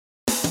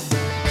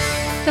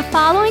The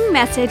following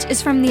message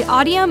is from the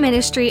audio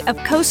ministry of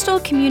Coastal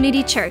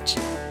Community Church.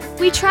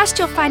 We trust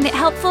you'll find it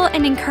helpful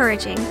and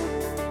encouraging.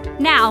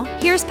 Now,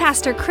 here's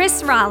Pastor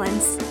Chris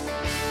Rollins.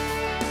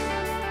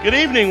 Good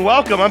evening,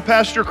 welcome. I'm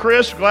Pastor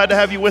Chris. Glad to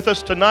have you with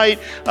us tonight.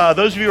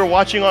 Those of you who are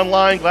watching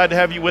online, glad to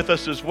have you with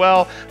us as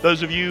well.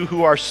 Those of you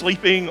who are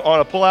sleeping on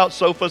a pull-out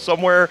sofa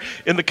somewhere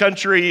in the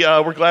country,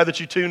 we're glad that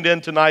you tuned in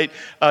tonight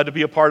to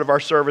be a part of our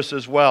service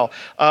as well.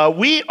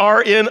 We've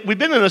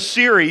been in a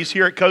series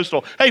here at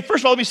Coastal. Hey,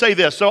 first of all, let me say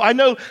this. So I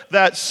know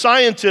that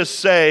scientists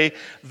say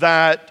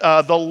that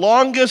the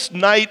longest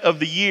night of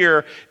the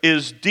year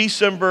is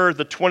December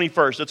the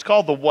 21st. It's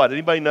called the what?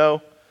 Anybody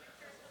know?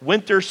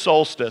 Winter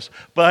solstice.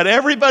 But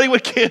everybody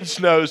with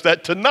kids knows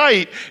that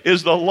tonight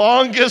is the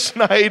longest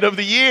night of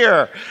the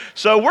year.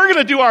 So we're going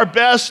to do our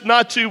best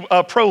not to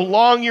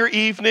prolong your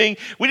evening.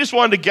 We just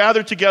wanted to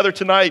gather together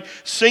tonight,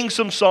 sing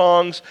some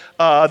songs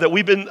that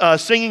we've been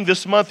singing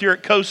this month here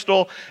at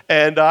Coastal.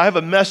 And I have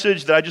a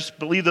message that I just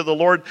believe that the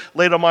Lord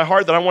laid on my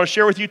heart that I want to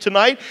share with you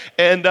tonight.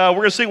 And we're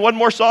going to sing one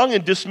more song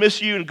and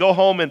dismiss you and go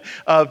home and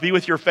be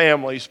with your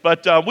families.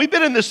 But we've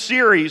been in this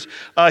series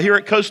here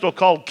at Coastal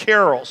called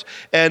Carols.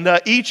 And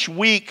each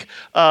week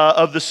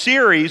of the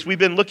series, we've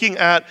been looking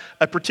at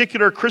a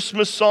particular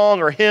Christmas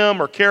song or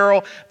hymn or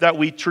carol that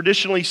we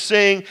traditionally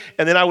sing,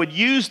 and then I would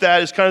use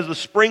that as kind of the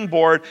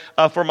springboard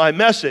for my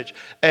message.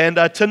 And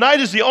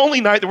tonight is the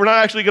only night that we're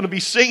not actually going to be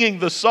singing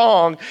the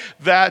song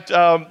that's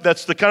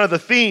the kind of the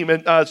theme.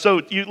 And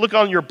so you look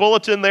on your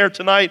bulletin there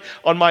tonight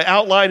on my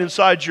outline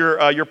inside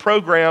your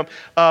program.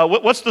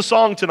 What's the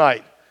song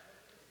tonight?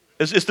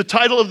 It's the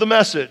title of the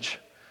message.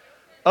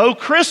 Oh,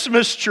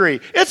 Christmas Tree.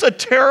 It's a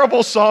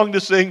terrible song to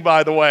sing,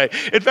 by the way.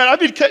 In fact, I've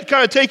been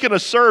kind of taking a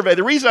survey.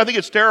 The reason I think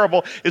it's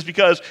terrible is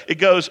because it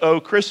goes,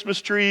 oh,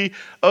 Christmas tree,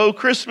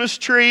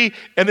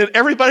 and then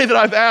everybody that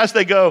I've asked,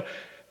 they go,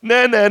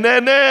 na, na, na,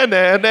 na,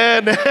 na, na,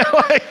 na.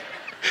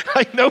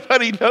 Like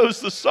nobody knows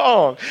the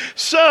song.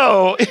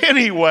 So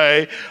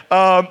anyway,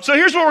 so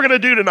here's what we're going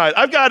to do tonight.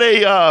 I've got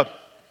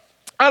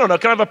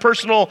kind of a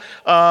personal,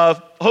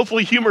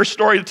 hopefully humorous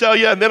story to tell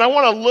you. And then I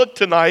want to look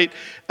tonight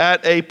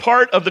at a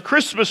part of the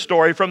Christmas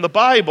story from the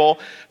Bible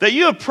that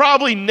you have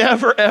probably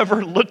never,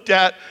 ever looked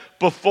at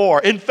before.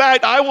 In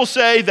fact, I will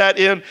say that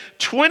in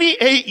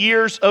 28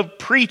 years of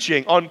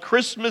preaching on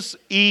Christmas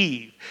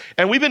Eve,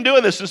 and we've been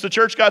doing this since the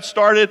church got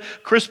started,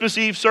 Christmas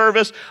Eve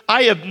service,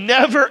 I have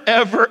never,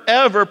 ever,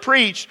 ever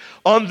preached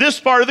on this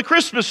part of the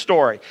Christmas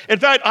story. In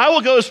fact, I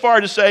will go as far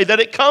to say that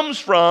it comes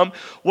from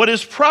what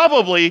is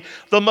probably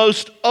the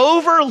most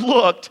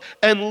overlooked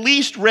and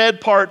least read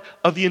part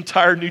of the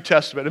entire New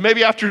Testament. And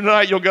maybe after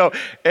tonight you'll go,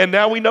 and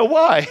now we know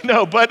why.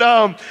 No, but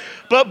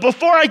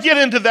before I get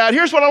into that,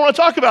 here's what I want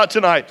to talk about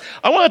tonight.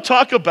 I want to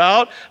talk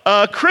about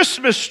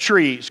Christmas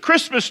trees.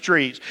 Christmas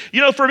trees.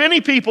 You know, for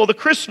many people, the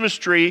Christmas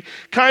tree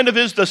kind of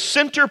is the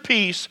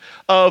centerpiece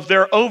of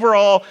their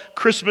overall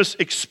Christmas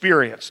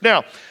experience.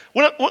 Now,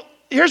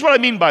 here's what I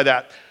mean by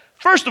that.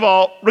 First of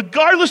all,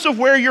 regardless of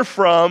where you're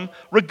from,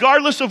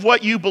 regardless of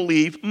what you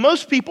believe,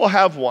 most people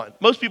have one.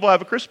 Most people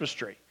have a Christmas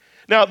tree.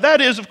 Now,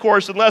 that is, of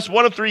course, unless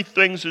one of three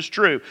things is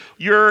true.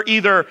 You're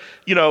either,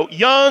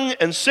 young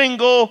and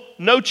single,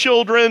 no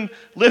children,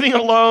 living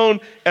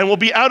alone, and will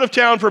be out of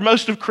town for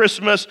most of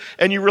Christmas,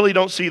 and you really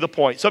don't see the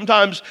point.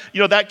 Sometimes,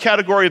 that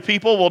category of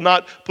people will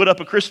not put up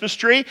a Christmas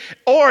tree.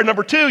 Or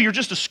number two, you're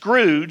just a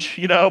Scrooge,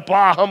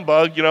 bah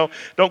humbug,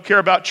 don't care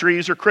about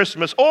trees or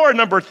Christmas. Or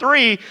number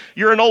three,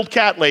 you're an old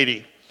cat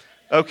lady.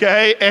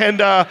 Okay, and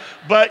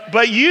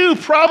but you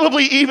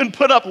probably even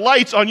put up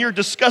lights on your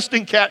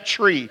disgusting cat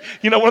tree.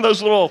 One of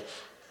those little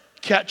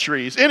cat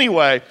trees.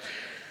 Anyway,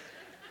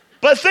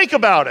 but think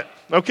about it,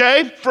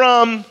 okay?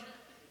 From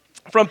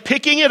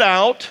picking it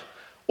out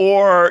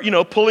or,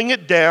 pulling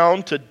it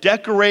down to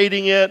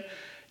decorating it,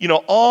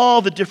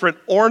 all the different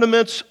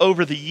ornaments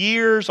over the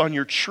years on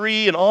your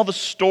tree and all the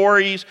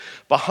stories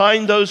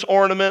behind those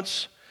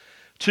ornaments,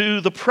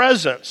 to the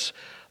presents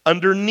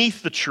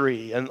underneath the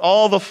tree and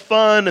all the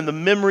fun and the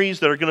memories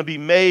that are going to be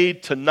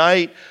made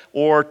tonight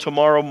or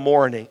tomorrow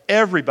morning.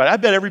 I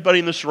bet everybody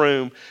in this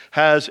room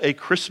has a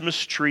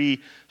Christmas tree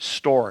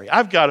story.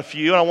 I've got a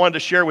few and I wanted to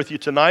share with you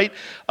tonight.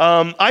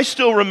 I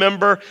still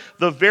remember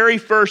the very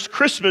first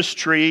Christmas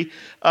tree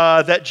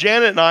that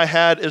Janet and I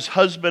had as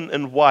husband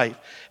and wife.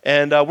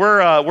 And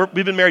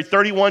we've been married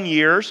 31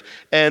 years,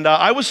 and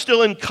I was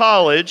still in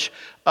college,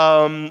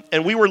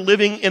 and we were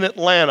living in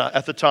Atlanta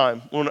at the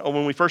time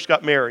when we first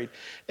got married.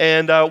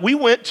 And we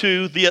went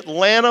to the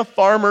Atlanta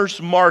Farmers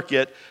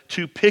Market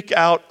to pick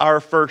out our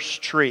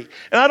first tree.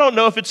 And I don't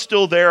know if it's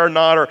still there or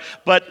not,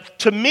 but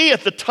to me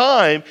at the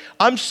time,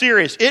 I'm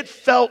serious, it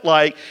felt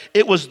like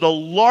it was the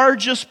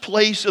largest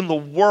place in the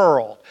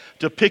world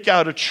to pick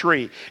out a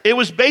tree. It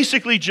was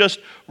basically just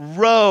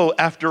row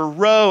after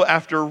row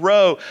after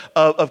row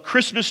of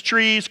Christmas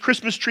trees,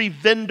 Christmas tree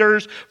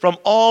vendors from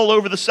all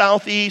over the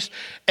Southeast.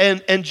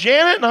 And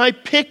Janet and I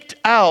picked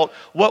out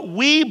what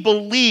we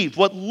believed,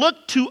 what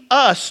looked to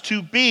us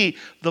to be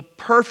the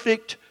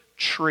perfect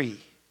tree.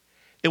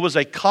 It was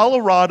a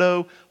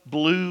Colorado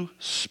blue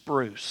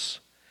spruce.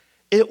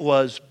 It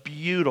was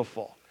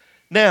beautiful.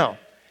 Now,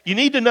 you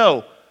need to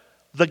know,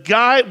 the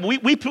guy,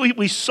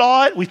 we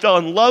saw it, we fell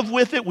in love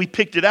with it, we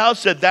picked it out,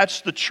 said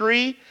that's the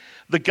tree.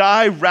 The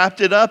guy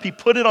wrapped it up, he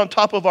put it on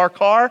top of our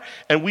car,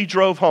 and we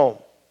drove home.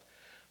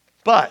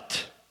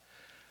 But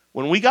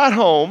when we got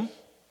home,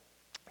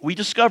 we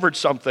discovered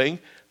something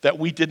that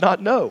we did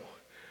not know.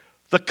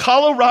 The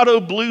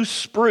Colorado blue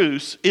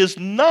spruce is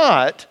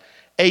not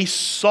a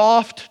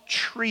soft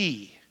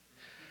tree.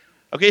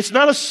 Okay, it's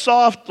not a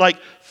soft like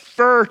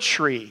fir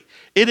tree.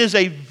 It is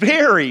a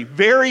very,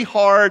 very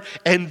hard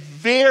and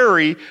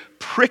very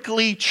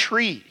prickly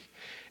tree.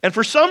 And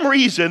for some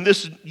reason,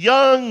 this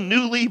young,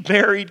 newly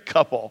married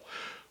couple,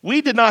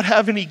 we did not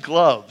have any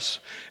gloves.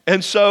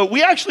 And so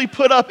we actually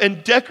put up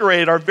and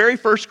decorated our very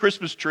first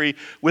Christmas tree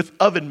with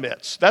oven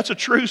mitts. That's a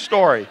true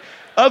story,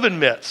 oven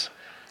mitts.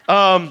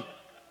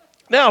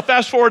 Now,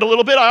 fast forward a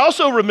little bit. I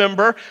also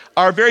remember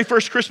our very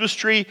first Christmas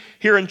tree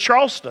here in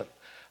Charleston.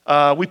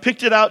 We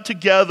picked it out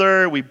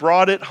together. We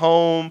brought it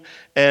home.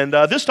 And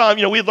this time,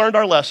 we had learned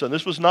our lesson.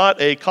 This was not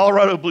a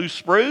Colorado blue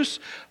spruce.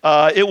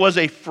 It was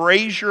a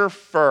Fraser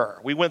fir.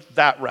 We went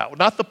that route.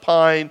 Not the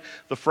pine,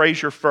 the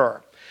Fraser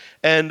fir.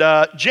 And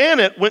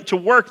Janet went to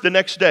work the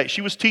next day. She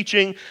was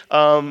teaching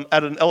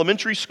at an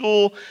elementary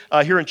school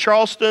here in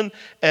Charleston.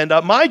 And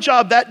my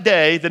job that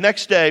day, the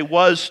next day,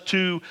 was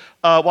to,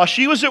 while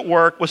she was at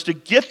work, was to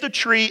get the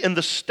tree in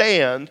the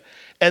stand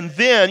and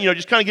then,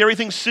 just kind of get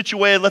everything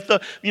situated, let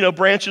the,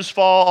 branches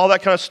fall, all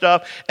that kind of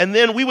stuff. And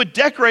then we would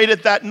decorate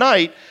it that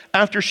night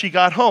after she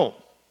got home.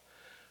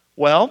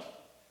 Well,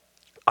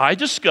 I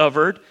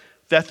discovered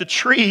that the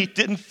tree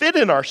didn't fit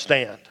in our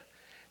stand.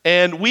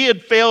 And we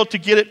had failed to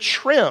get it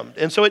trimmed.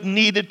 And so it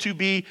needed to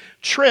be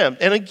trimmed.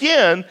 And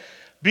again,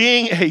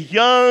 being a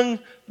young,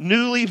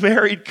 newly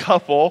married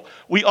couple,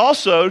 we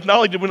also, not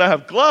only did we not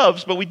have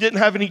gloves, but we didn't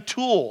have any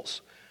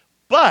tools.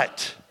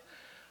 But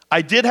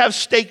I did have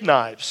steak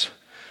knives.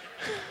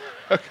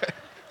 Okay.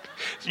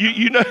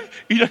 You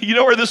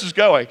know where this is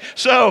going.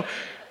 So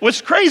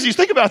what's crazy is,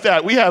 think about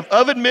that. We have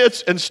oven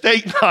mitts and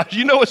steak knives.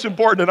 You know what's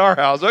important in our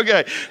house.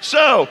 Okay.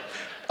 So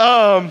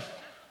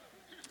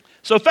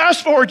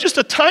fast forward just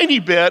a tiny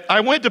bit.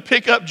 I went to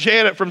pick up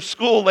Janet from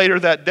school later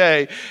that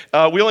day.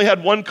 We only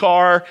had one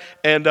car.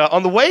 And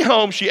on the way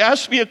home, she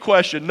asked me a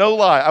question. No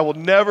lie, I will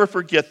never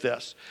forget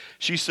this.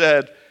 She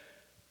said,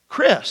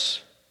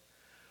 "Chris,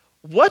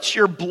 what's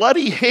your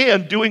bloody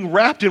hand doing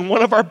wrapped in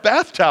one of our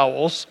bath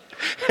towels?"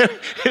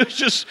 It was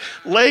just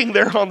laying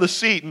there on the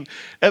seat. And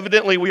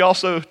evidently, we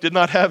also did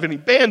not have any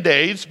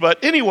Band-Aids.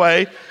 But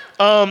anyway,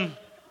 but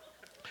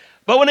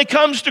when it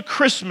comes to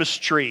Christmas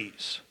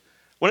trees,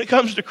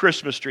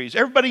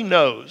 everybody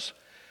knows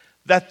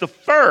that the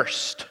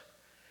first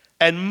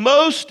and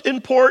most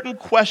important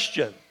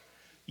question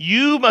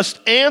you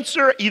must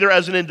answer either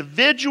as an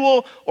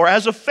individual or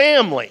as a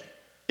family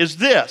is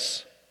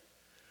this: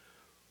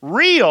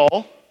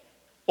 real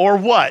or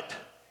what?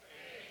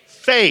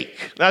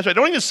 Fake. That's right.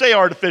 Don't even say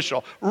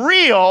artificial.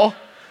 Real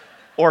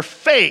or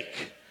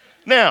fake.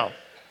 Now,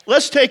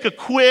 let's take a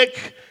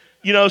quick,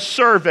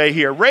 survey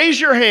here. Raise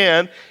your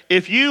hand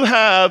if you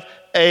have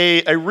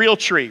a real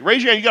tree.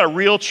 Raise your hand, you got a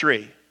real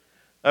tree.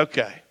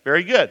 Okay,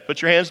 very good.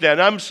 Put your hands down.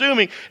 Now, I'm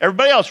assuming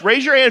everybody else,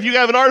 raise your hand if you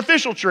have an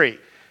artificial tree.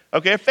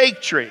 Okay, a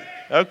fake tree.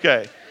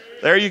 Okay,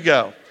 there you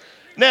go.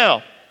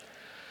 Now,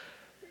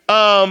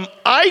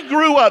 I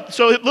grew up,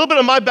 so a little bit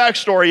of my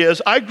backstory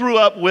is I grew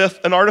up with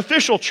an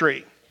artificial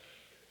tree.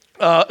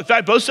 In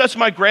fact, both sets of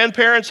my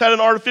grandparents had an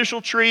artificial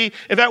tree.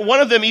 In fact,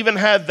 one of them even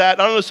had that,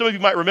 I don't know, some of you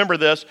might remember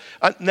this.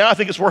 Now I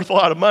think it's worth a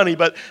lot of money,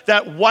 but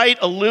that white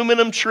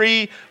aluminum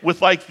tree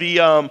with like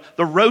the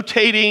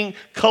rotating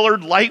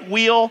colored light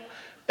wheel.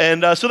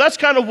 And so that's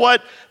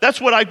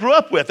what I grew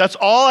up with. That's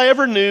all I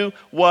ever knew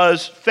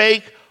was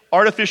fake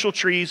artificial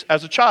trees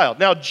as a child.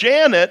 Now,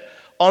 Janet,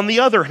 on the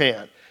other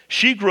hand,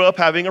 she grew up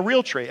having a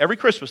real tree. Every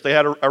Christmas, they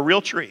had a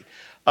real tree.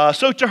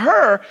 So to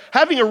her,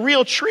 having a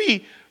real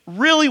tree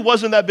really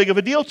wasn't that big of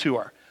a deal to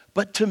her.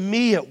 But to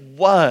me, it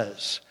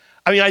was.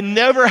 I mean, I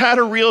never had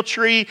a real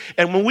tree.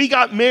 And when we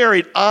got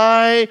married,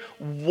 I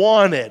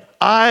wanted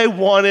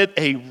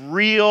a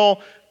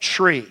real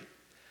tree.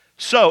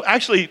 So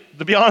actually,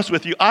 to be honest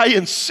with you, I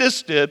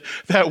insisted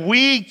that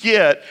we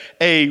get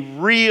a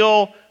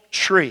real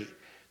tree.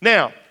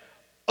 Now,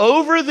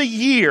 over the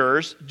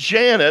years,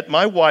 Janet,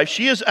 my wife,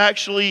 she has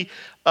actually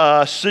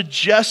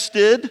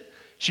suggested,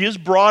 she has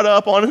brought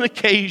up on an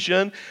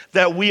occasion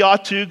that we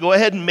ought to go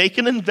ahead and make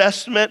an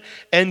investment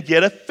and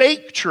get a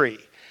fake tree.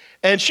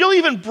 And she'll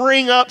even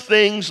bring up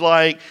things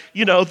like,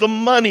 the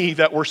money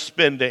that we're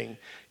spending,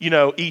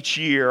 each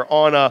year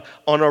on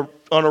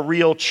a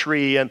real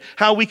tree, and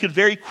how we could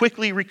very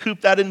quickly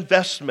recoup that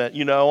investment,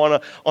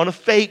 on a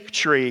fake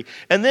tree.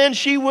 And then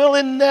she will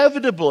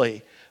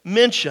inevitably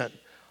mention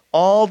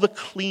all the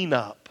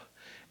cleanup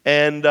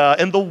and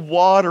the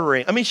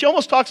watering. I mean, she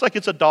almost talks like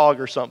it's a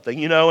dog or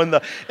something, and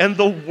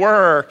the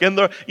work and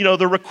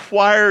the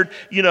required,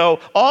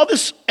 all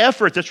this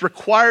effort that's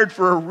required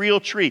for a real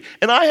tree.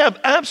 And I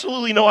have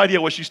absolutely no idea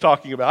what she's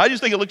talking about. I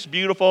just think it looks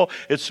beautiful.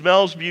 It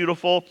smells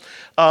beautiful.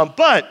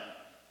 But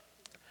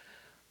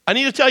I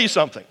need to tell you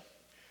something.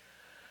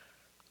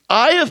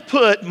 I have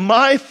put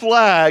my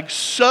flag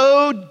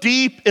so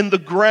deep in the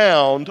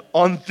ground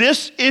on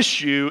this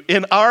issue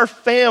in our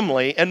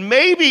family, and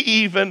maybe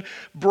even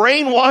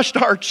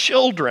brainwashed our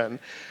children,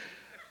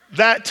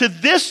 that to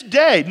this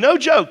day, no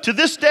joke, to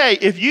this day,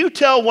 if you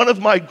tell one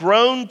of my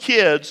grown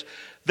kids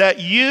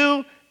that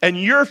you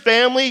and your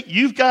family,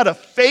 you've got a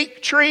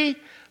fake tree,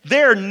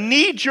 their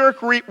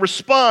knee-jerk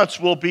response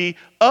will be,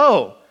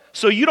 oh,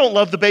 so you don't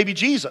love the baby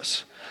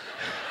Jesus.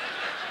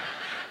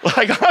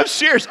 Like, I'm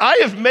serious. I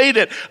have made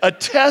it a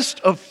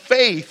test of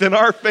faith in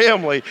our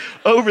family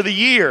over the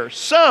years.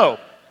 So,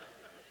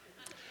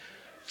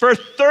 for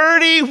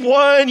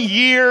 31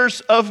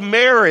 years of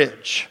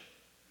marriage,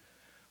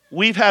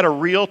 we've had a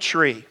real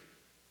tree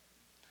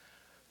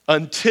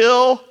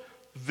until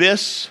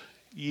this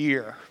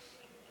year.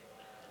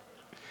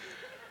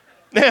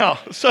 Now,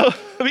 so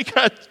let me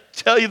kind of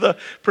tell you the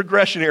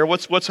progression here,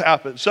 what's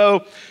happened.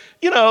 So,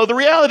 the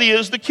reality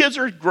is the kids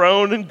are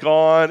grown and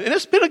gone, and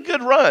it's been a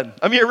good run.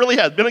 I mean, it really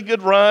has been a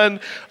good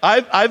run.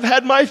 I've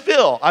had my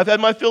fill. I've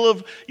had my fill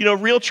of,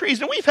 real trees,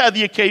 and we've had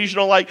the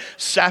occasional, like,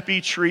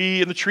 sappy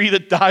tree and the tree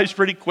that dies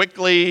pretty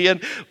quickly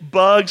and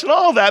bugs and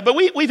all that, but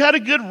we've had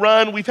a good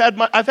run.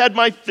 I've had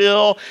my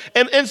fill,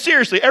 and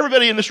seriously,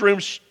 everybody in this room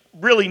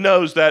really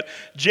knows that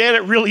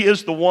Janet really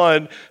is the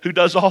one who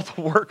does all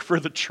the work for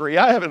the tree.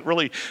 I haven't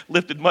really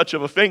lifted much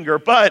of a finger,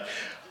 but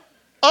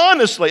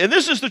honestly, and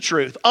this is the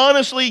truth,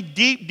 honestly,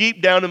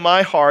 deep down in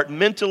my heart,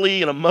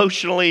 mentally and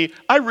emotionally,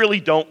 I really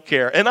don't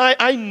care. And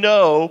I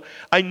know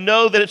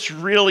that it's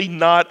really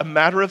not a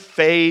matter of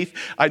faith.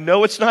 I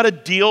know it's not a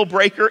deal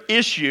breaker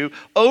issue.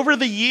 Over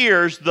the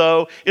years,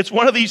 though, it's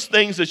one of these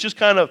things that's just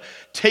kind of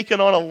taken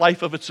on a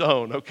life of its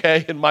own,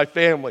 okay, in my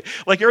family.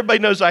 Like, everybody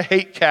knows I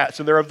hate cats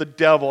and they're of the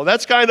devil. And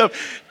that's kind of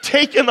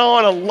taken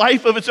on a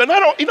life of its own.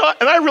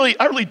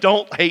 I really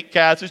don't hate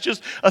cats. It's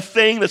just a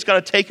thing that's kind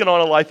of taken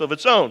on a life of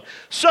its own.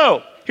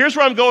 So, here's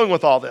where I'm going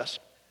with all this.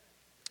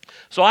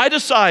 So I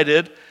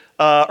decided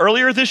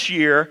earlier this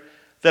year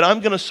that I'm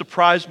going to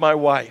surprise my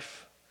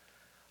wife.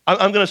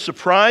 I'm going to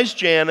surprise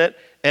Janet,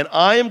 and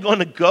I am going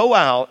to go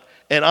out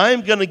and I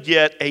am going to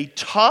get a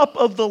top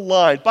of the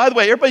line. By the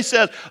way, everybody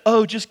says,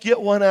 oh, just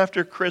get one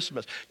after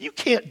Christmas. You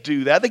can't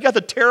do that. They got the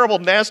terrible,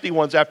 nasty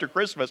ones after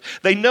Christmas.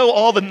 They know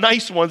all the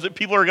nice ones that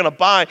people are going to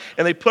buy,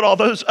 and they put all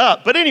those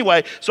up. But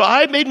anyway, so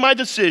I made my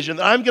decision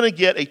that I'm going to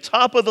get a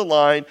top of the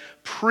line,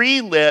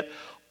 pre-lit,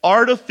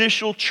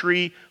 artificial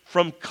tree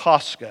from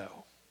Costco,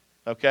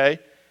 okay?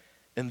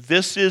 And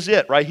this is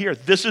it right here.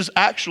 This is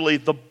actually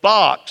the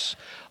box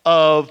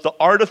of the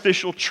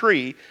artificial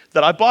tree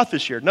that I bought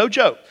this year. No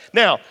joke.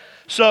 Now,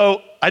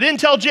 so I didn't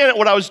tell Janet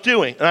what I was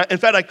doing. In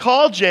fact, I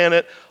called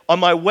Janet on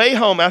my way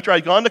home after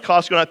I'd gone to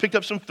Costco and I picked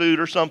up some food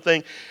or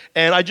something,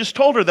 and I just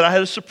told her that I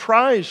had a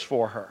surprise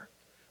for her.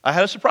 I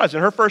had a surprise,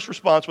 and her first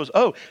response was,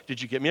 oh,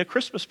 did you get me a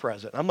Christmas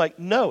present? I'm like,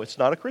 no, it's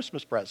not a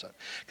Christmas present.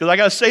 Because I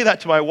got to say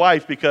that to my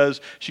wife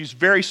because she's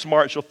very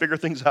smart. She'll figure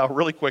things out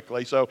really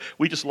quickly, so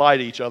we just lie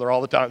to each other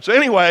all the time. So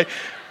anyway,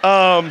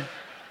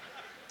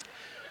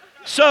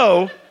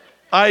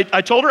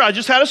 I told her I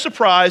just had a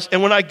surprise,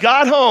 and when I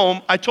got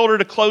home, I told her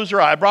to close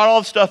her eye. I brought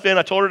all the stuff in,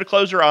 I told her to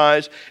close her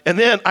eyes, and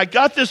then I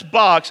got this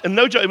box, and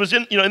no joke, it was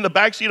in the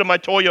backseat of my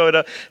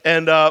Toyota,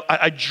 and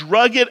I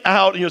drug it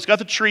out, it's got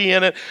the tree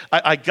in it,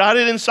 I got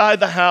it inside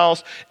the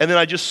house, and then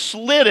I just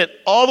slid it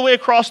all the way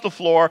across the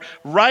floor,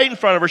 right in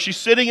front of her. She's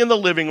sitting in the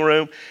living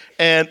room,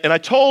 and I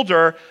told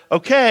her,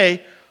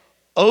 okay,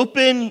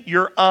 open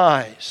your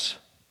eyes.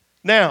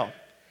 Now,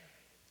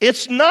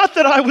 it's not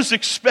that I was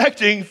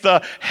expecting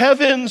the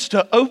heavens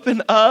to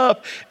open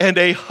up and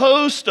a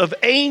host of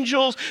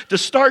angels to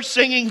start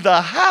singing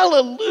the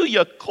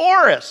Hallelujah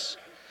chorus.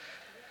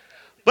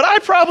 But I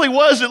probably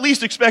was at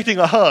least expecting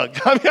a hug.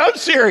 I mean, I'm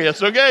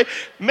serious, okay?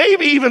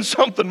 Maybe even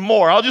something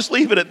more. I'll just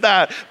leave it at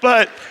that.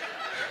 But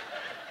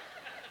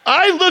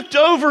I looked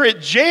over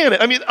at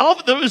Janet. I mean,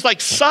 it was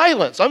like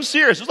silence. I'm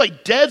serious. It was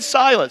like dead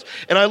silence.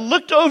 And I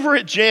looked over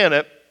at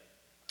Janet,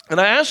 and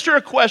I asked her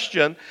a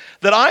question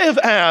that I have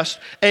asked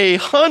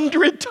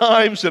 100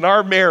 times in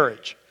our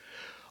marriage.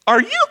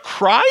 Are you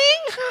crying?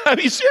 I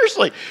mean,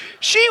 seriously,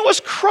 she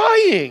was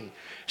crying.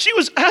 She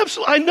was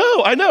absolutely,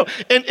 I know.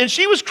 And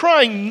she was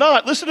crying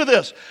listen to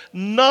this,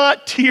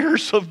 not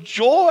tears of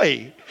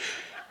joy.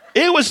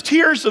 It was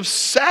tears of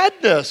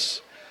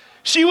sadness.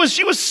 She was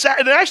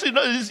sad, and actually,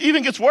 it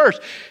even gets worse.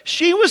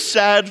 She was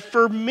sad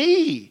for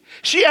me.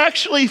 She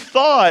actually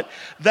thought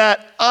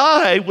that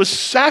I was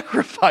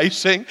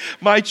sacrificing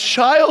my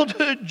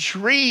childhood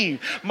dream,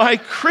 my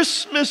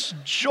Christmas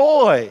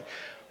joy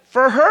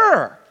for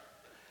her.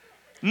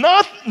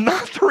 Not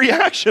the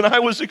reaction I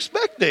was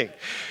expecting.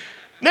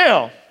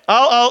 Now,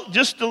 I'll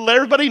just to let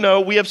everybody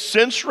know, we have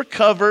since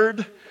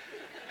recovered.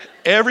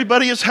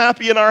 Everybody is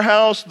happy in our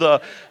house.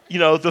 The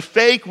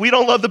fake, we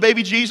don't love the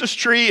baby Jesus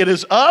tree, it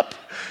is up.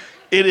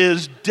 It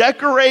is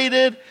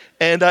decorated.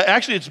 And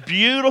actually, it's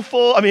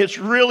beautiful. I mean, it's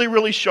really,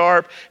 really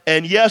sharp.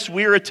 And yes,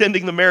 we are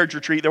attending the marriage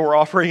retreat that we're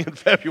offering in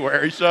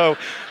February. So,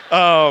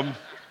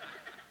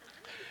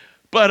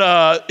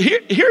 But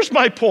here's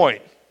my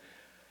point.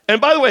 And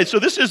by the way, so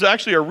this is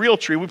actually a real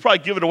tree. We probably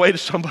give it away to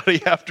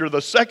somebody after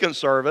the second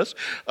service.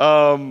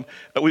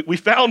 We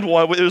found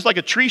one. It was like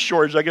a tree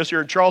shortage, I guess, here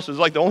in Charleston. It's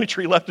like the only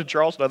tree left in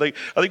Charleston. I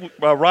think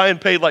Ryan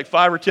paid like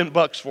 $5 or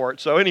 $10 for it.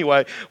 So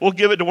anyway, we'll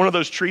give it to one of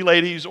those tree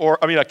ladies,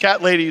 a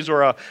cat ladies,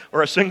 or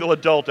a single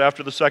adult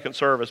after the second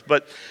service.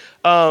 But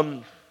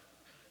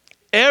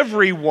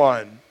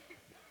everyone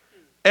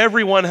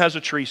has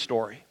a tree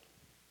story.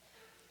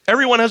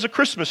 Everyone has a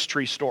Christmas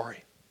tree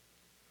story.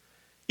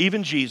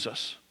 Even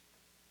Jesus.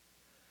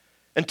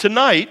 And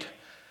tonight,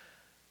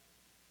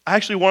 I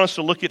actually want us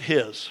to look at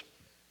his.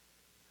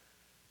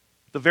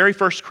 The very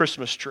first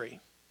Christmas tree.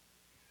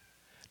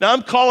 Now,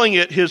 I'm calling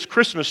it his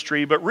Christmas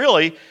tree, but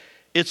really,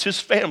 it's his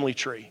family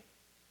tree.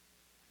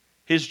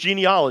 His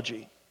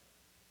genealogy.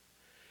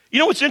 You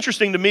know what's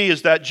interesting to me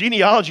is that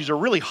genealogies are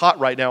really hot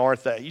right now,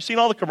 aren't they? You seen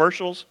all the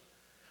commercials?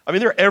 I mean,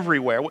 they're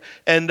everywhere.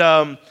 And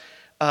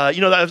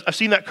I've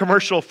seen that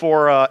commercial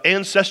for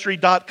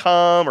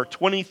Ancestry.com or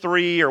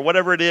 23 or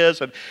whatever it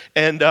is.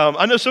 And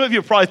I know some of you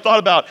have probably thought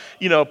about,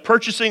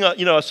 purchasing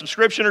a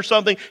subscription or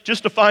something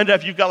just to find out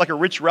if you've got like a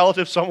rich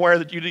relative somewhere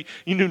that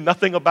you knew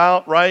nothing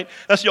about, right?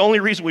 That's the only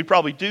reason we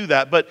probably do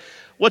that. But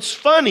what's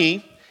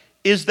funny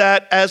is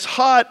that as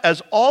hot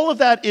as all of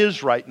that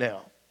is right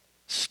now,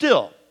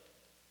 still,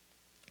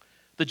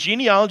 the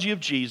genealogy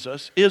of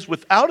Jesus is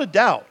without a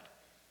doubt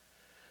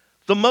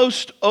the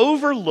most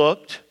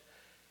overlooked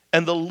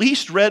and the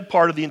least read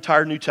part of the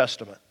entire New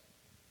Testament.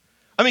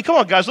 I mean, come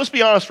on, guys, let's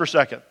be honest for a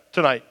second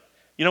tonight.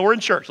 We're in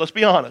church, let's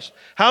be honest.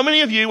 How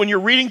many of you, when you're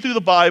reading through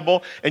the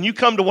Bible and you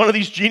come to one of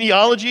these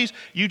genealogies,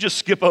 you just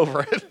skip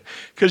over it?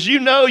 Because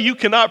you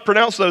cannot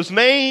pronounce those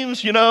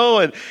names,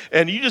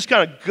 and you just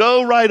kind of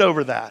go right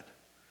over that.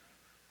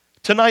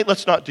 Tonight,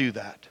 let's not do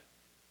that.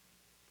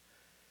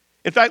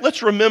 In fact,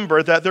 let's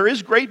remember that there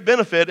is great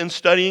benefit in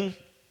studying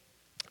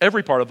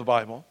every part of the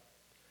Bible.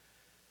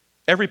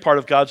 Every part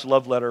of God's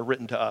love letter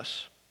written to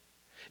us.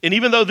 And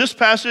even though this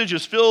passage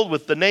is filled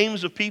with the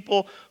names of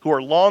people who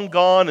are long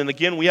gone, and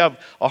again, we have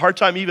a hard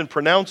time even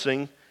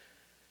pronouncing,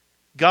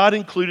 God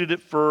included it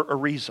for a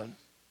reason.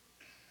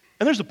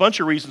 And there's a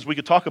bunch of reasons we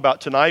could talk about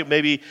tonight.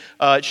 Maybe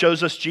it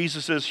shows us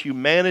Jesus'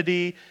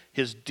 humanity,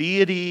 his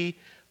deity.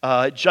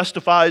 It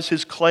justifies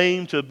his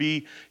claim to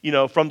be,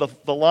 from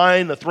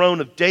the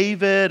throne of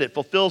David. It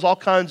fulfills all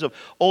kinds of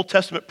Old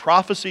Testament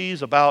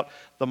prophecies about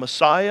the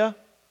Messiah.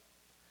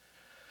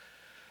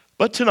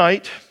 But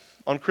tonight,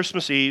 on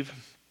Christmas Eve,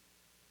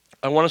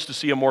 I want us to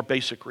see a more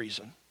basic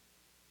reason.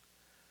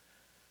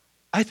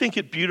 I think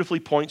it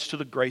beautifully points to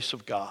the grace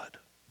of God.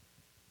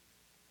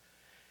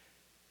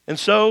 And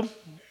so,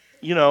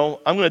 I'm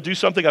going to do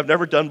something I've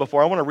never done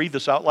before. I want to read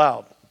this out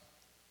loud.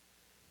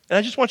 And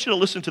I just want you to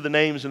listen to the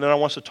names, and then I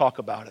want us to talk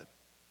about it.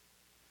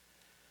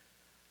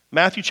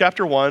 Matthew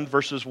chapter 1,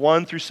 verses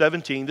 1 through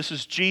 17. This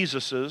is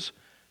Jesus'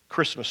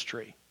 Christmas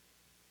tree.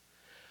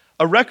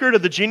 A record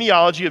of the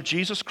genealogy of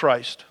Jesus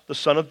Christ, the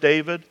son of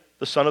David,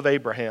 the son of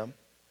Abraham.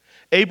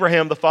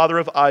 Abraham, the father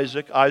of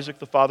Isaac. Isaac,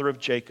 the father of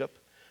Jacob.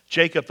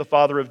 Jacob, the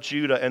father of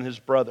Judah and his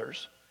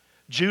brothers.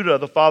 Judah,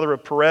 the father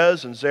of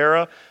Perez and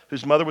Zerah,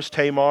 whose mother was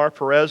Tamar.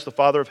 Perez, the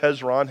father of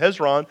Hezron.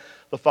 Hezron,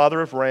 the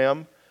father of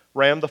Ram.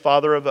 Ram, the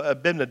father of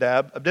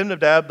Abinadab.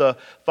 Abinadab, the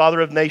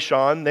father of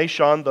Nahshon.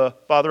 Nahshon, the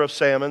father of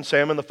Salmon.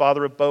 Salmon, the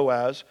father of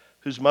Boaz,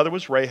 whose mother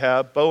was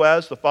Rahab.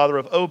 Boaz, the father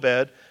of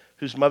Obed,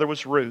 whose mother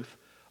was Ruth.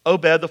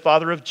 Obed, the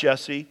father of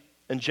Jesse,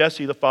 and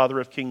Jesse, the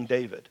father of King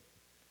David.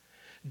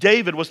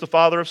 David was the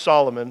father of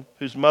Solomon,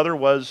 whose mother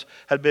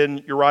had been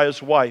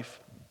Uriah's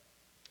wife.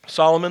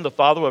 Solomon, the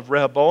father of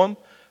Rehoboam.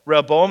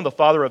 Rehoboam, the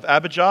father of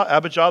Abijah.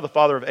 Abijah, the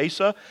father of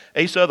Asa.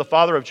 Asa, the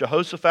father of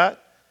Jehoshaphat.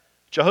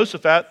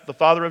 Jehoshaphat, the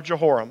father of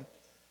Jehoram.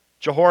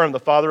 Jehoram, the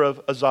father of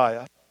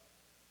Uzziah.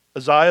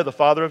 Uzziah, the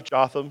father of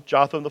Jotham.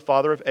 Jotham, the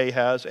father of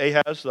Ahaz.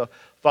 Ahaz, the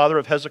father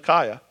of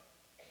Hezekiah.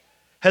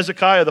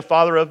 Hezekiah, the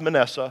father of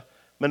Manasseh.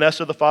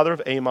 Manasseh, the father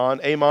of Amon.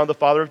 Amon, the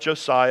father of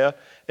Josiah.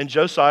 And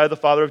Josiah, the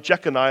father of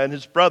Jeconiah and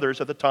his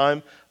brothers at the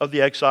time of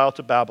the exile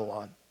to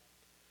Babylon.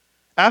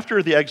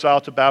 After the exile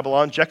to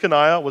Babylon,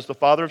 Jeconiah was the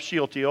father of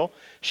Shealtiel.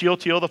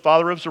 Shealtiel, the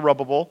father of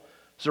Zerubbabel.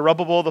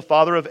 Zerubbabel, the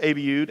father of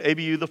Abiud.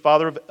 Abiud, the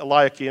father of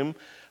Eliakim.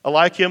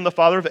 Eliakim, the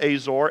father of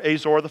Azor.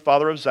 Azor, the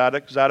father of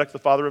Zadok. Zadok, the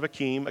father of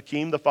Akim.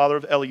 Akim, the father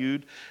of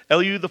Eliud.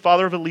 Eliud, the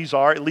father of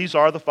Eleazar.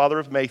 Eleazar, the father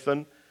of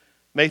Mathan.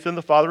 Mathan,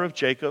 the father of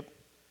Jacob.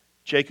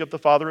 Jacob, the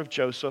father of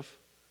Joseph,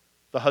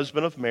 the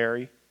husband of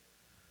Mary,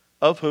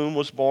 of whom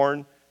was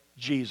born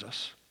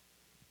Jesus,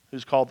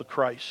 who's called the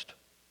Christ.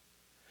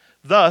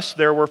 Thus,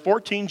 there were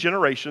 14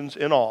 generations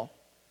in all,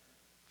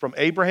 from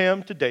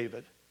Abraham to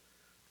David,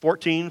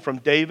 14 from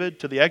David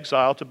to the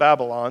exile to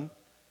Babylon,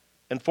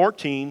 and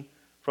 14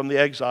 from the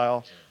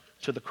exile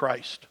to the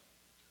Christ.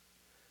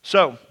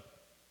 So,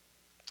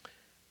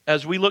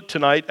 as we look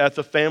tonight at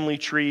the family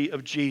tree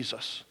of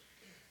Jesus,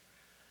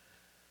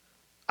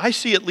 I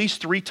see at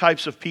least three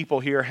types of people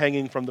here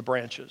hanging from the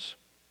branches.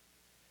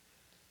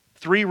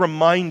 Three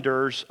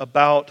reminders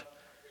about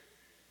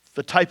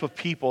the type of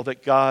people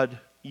that God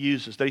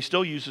uses, that He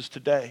still uses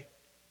today.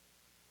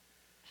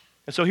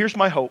 And so here's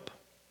my hope.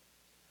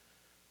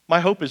 My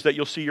hope is that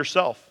you'll see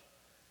yourself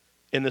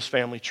in this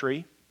family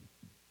tree.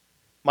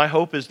 My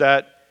hope is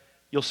that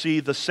you'll see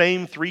the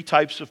same three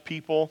types of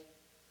people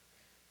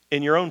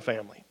in your own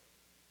family,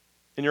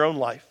 in your own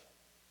life.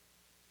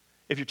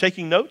 If you're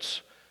taking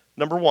notes,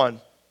 number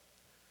one,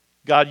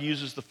 God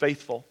uses the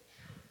faithful.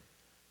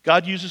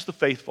 God uses the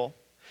faithful.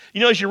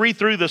 You know, as you read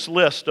through this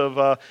list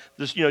of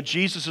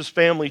Jesus'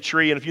 family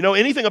tree, and if you know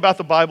anything about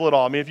the Bible at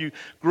all, I mean, if you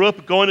grew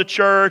up going to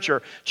church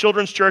or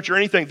children's church or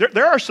anything,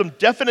 there are some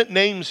definite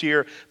names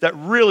here that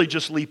really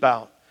just leap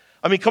out.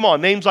 I mean, come on,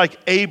 names like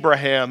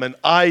Abraham and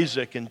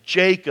Isaac and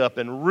Jacob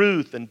and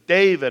Ruth and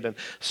David and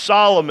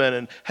Solomon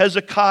and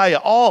Hezekiah,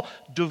 all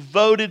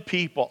devoted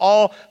people,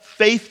 all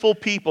faithful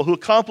people who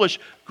accomplish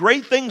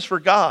great things for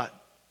God.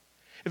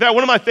 In fact,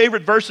 one of my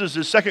favorite verses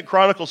is 2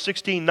 Chronicles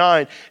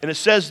 16:9, and it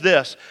says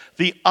this: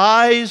 "The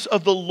eyes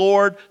of the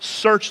Lord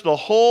search the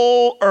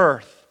whole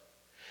earth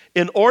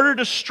in order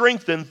to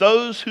strengthen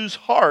those whose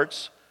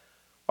hearts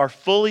are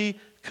fully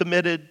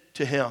committed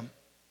to Him."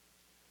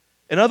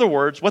 In other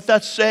words, what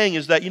that's saying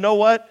is that, you know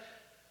what?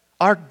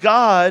 Our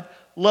God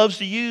loves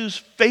to use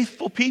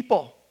faithful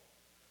people.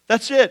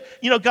 That's it.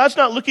 You know, God's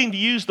not looking to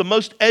use the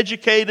most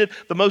educated,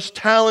 the most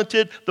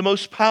talented, the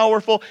most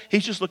powerful.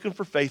 He's just looking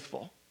for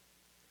faithful.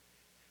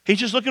 He's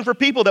just looking for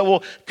people that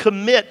will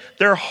commit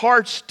their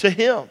hearts to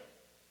Him.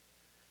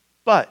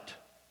 But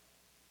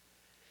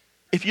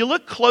if you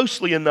look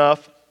closely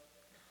enough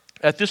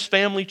at this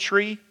family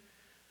tree,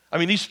 I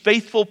mean, these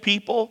faithful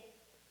people,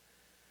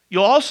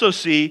 you'll also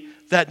see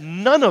that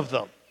none of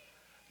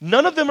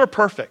them are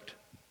perfect.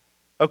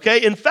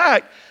 Okay? In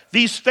fact,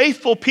 these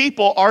faithful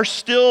people are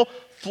still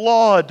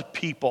flawed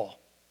people.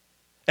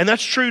 And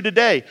that's true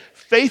today.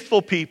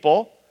 Faithful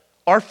people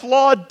are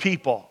flawed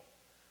people.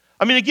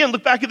 I mean, again,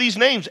 look back at these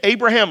names.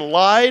 Abraham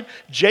lied.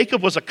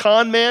 Jacob was a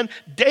con man.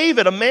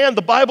 David, a man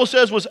the Bible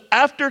says was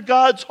after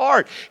God's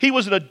heart. He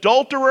was an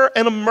adulterer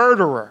and a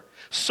murderer.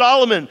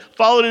 Solomon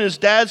followed in his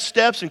dad's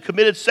steps and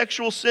committed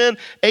sexual sin.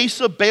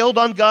 Asa bailed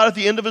on God at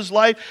the end of his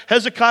life.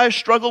 Hezekiah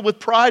struggled with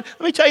pride.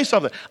 Let me tell you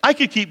something. I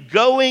could keep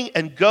going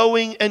and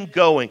going and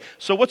going.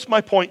 So what's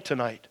my point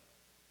tonight?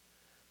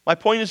 My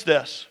point is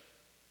this: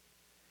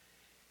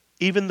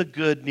 even the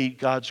good need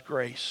God's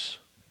grace.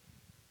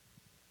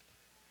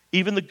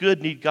 Even the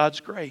good need God's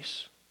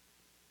grace.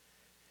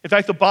 In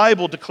fact, the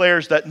Bible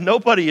declares that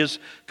nobody is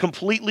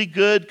completely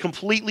good,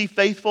 completely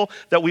faithful,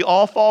 that we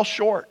all fall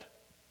short.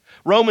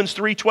 Romans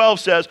 3:12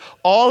 says,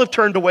 all have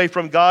turned away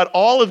from God,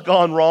 all have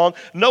gone wrong,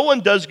 no one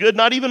does good,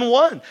 not even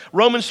one.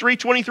 Romans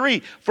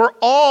 3:23, for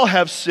all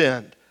have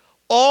sinned,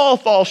 all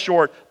fall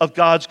short of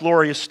God's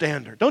glorious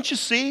standard. Don't you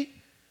see?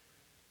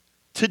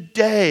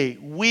 Today,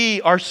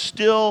 we are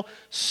still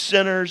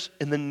sinners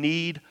in the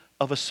need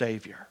of a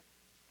Savior.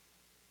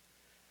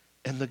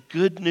 And the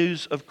good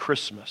news of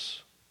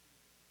Christmas,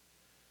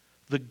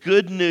 the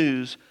good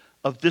news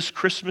of this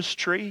Christmas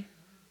tree,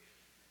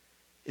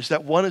 is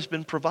that one has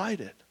been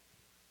provided.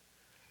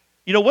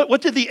 You know,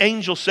 what did the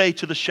angel say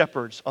to the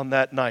shepherds on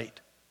that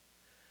night?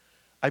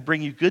 I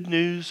bring you good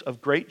news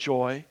of great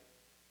joy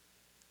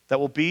that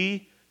will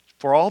be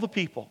for all the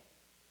people.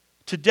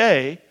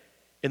 Today,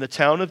 in the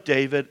town of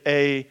David,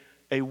 a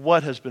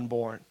what has been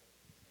born?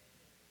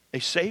 A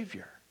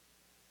Savior.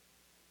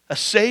 A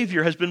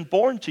Savior has been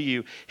born to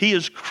you. He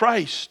is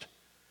Christ,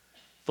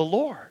 the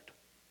Lord.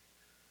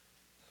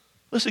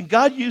 Listen,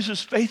 God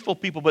uses faithful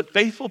people, but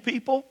faithful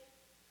people,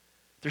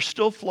 they're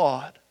still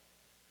flawed.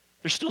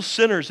 They're still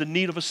sinners in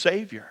need of a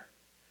Savior.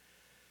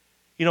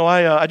 You know,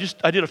 I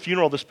did a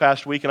funeral this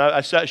past week, and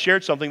I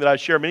shared something that I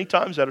share many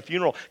times at a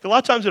funeral. A lot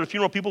of times at a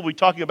funeral, people will be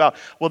talking about,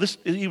 well,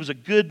 he was a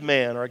good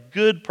man or a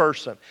good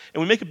person.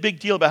 And we make a big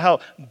deal about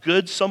how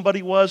good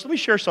somebody was. Let me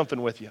share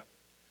something with you.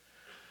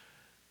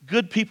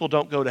 Good people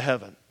don't go to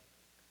heaven.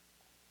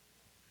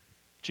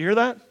 Did you hear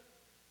that?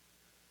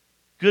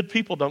 Good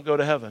people don't go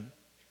to heaven.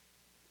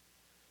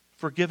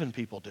 Forgiven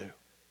people do.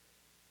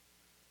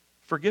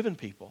 Forgiven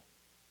people.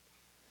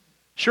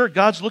 Sure,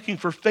 God's looking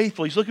for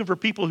faithful. He's looking for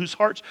people whose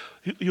hearts,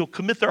 who'll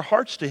commit their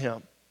hearts to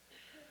Him.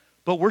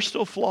 But we're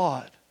still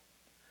flawed.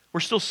 We're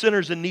still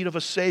sinners in need of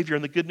a Savior,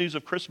 and the good news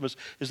of Christmas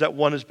is that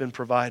one has been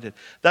provided.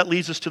 That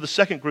leads us to the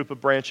second group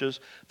of branches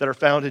that are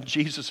found in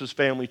Jesus'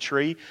 family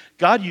tree.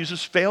 God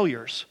uses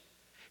failures.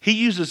 He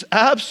uses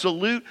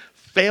absolute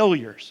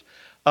failures.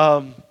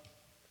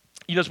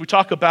 As we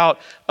talk about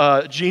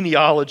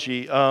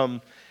genealogy,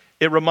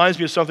 it reminds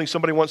me of something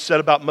somebody once said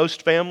about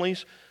most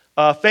families.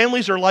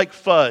 Families are like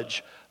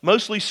fudge,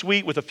 mostly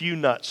sweet with a few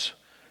nuts,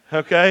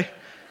 okay?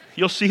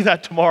 You'll see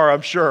that tomorrow,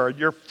 I'm sure, at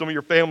some of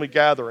your family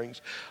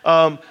gatherings.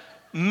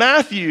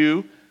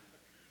 Matthew,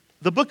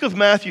 the book of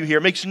Matthew here,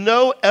 makes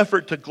no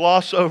effort to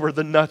gloss over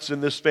the nuts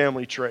in this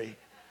family tree.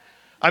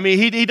 I mean,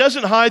 he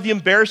doesn't hide the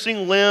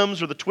embarrassing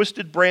limbs or the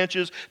twisted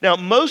branches. Now,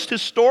 most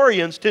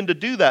historians tend to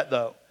do that,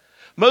 though.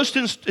 Most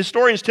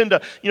historians tend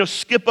to,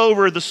 skip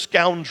over the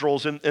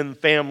scoundrels in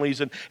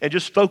families and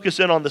just focus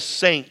in on the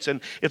saints.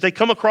 And if they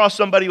come across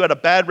somebody who had a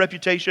bad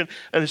reputation,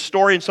 an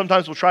historian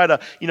sometimes will try to,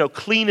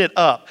 clean it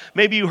up.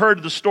 Maybe you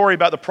heard the story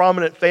about the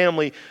prominent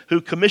family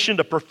who commissioned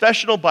a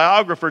professional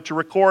biographer to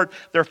record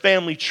their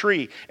family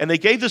tree. And they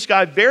gave this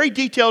guy very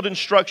detailed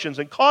instructions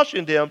and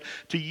cautioned him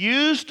to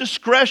use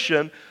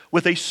discretion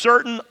with a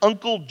certain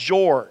Uncle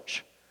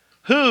George,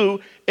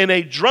 who, in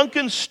a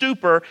drunken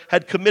stupor,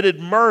 had committed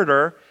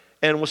murder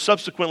and was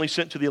subsequently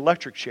sent to the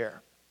electric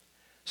chair.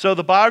 So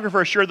the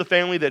biographer assured the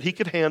family that he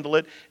could handle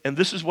it, and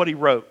this is what he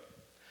wrote.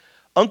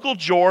 Uncle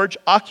George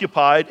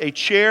occupied a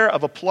chair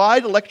of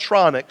applied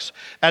electronics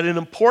at an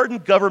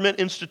important government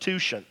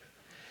institution.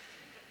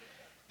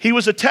 He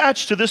was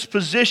attached to this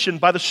position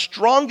by the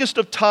strongest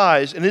of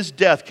ties, and his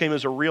death came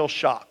as a real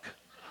shock.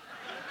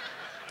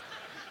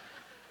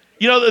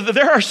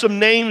 There are some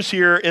names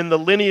here in the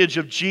lineage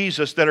of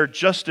Jesus that are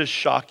just as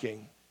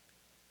shocking.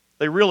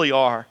 They really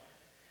are.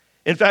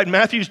 In fact,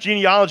 Matthew's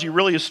genealogy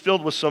really is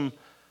filled with some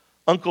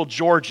Uncle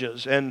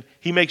Georges, and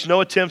he makes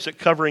no attempts at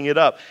covering it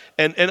up.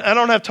 And I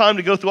don't have time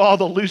to go through all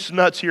the loose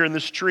nuts here in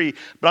this tree,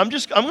 but I'm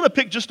going to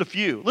pick just a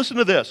few. Listen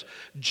to this.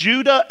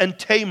 Judah and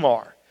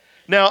Tamar.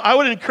 Now, I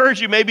would encourage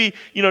you maybe,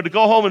 to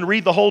go home and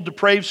read the whole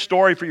depraved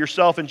story for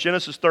yourself in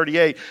Genesis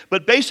 38.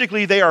 But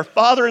basically, they are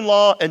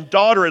father-in-law and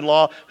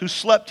daughter-in-law who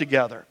slept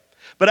together.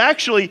 But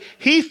actually,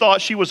 he thought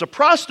she was a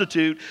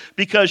prostitute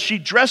because she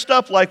dressed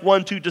up like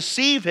one to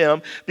deceive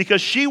him because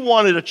she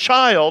wanted a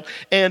child,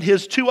 and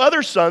his two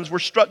other sons were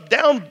struck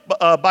down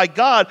by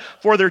God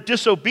for their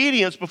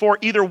disobedience before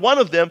either one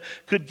of them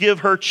could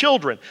give her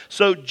children.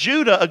 So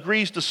Judah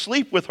agrees to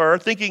sleep with her,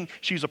 thinking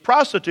she's a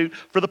prostitute,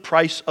 for the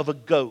price of a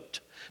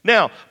goat.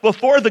 Now,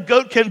 before the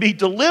goat can be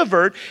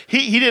delivered,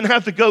 he didn't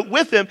have the goat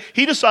with him.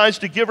 He decides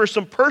to give her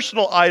some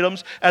personal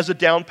items as a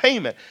down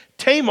payment.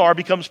 Tamar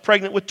becomes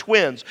pregnant with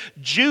twins.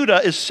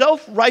 Judah is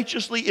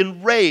self-righteously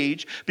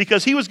enraged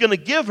because he was going to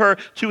give her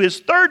to his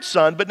third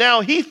son, but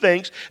now he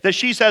thinks that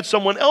she's had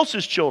someone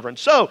else's children.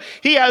 So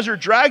he has her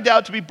dragged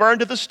out to be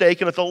burned at the stake,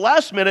 and at the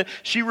last minute,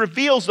 she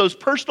reveals those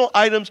personal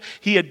items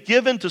he had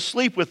given to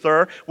sleep with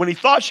her when he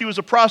thought she was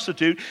a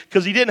prostitute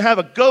because he didn't have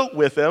a goat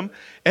with him.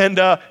 And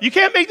you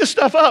can't make this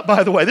stuff up,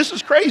 by the way. This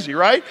is crazy,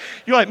 right?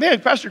 You're like, man,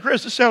 Pastor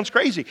Chris, this sounds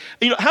crazy.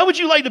 How would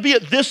you like to be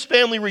at this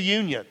family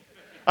reunion?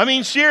 I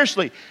mean,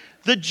 seriously.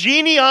 The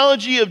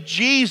genealogy of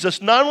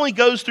Jesus not only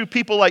goes through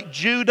people like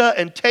Judah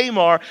and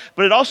Tamar,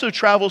 but it also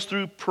travels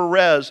through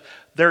Perez,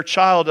 their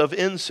child of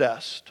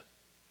incest.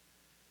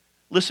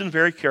 Listen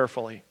very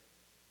carefully.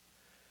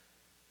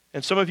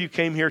 And some of you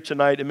came here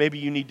tonight, and maybe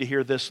you need to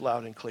hear this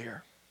loud and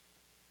clear.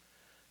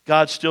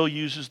 God still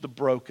uses the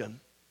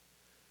broken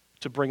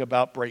to bring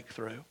about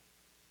breakthrough.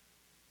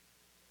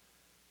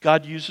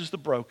 God uses the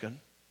broken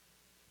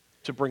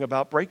to bring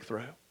about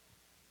breakthrough.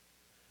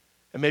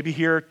 And maybe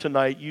here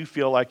tonight you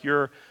feel like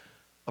you're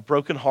a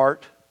broken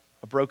heart,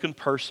 a broken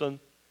person,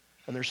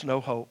 and there's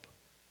no hope.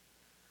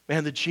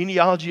 Man, the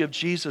genealogy of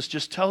Jesus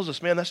just tells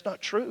us, man, that's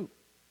not true.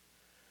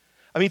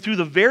 I mean, through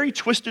the very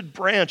twisted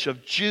branch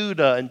of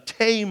Judah and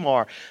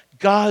Tamar,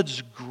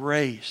 God's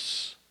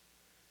grace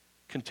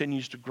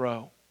continues to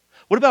grow.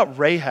 What about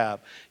Rahab?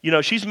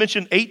 She's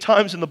mentioned 8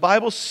 times in the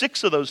Bible.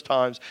 6 of those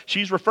times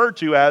she's referred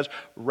to as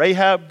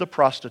Rahab the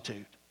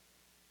prostitute.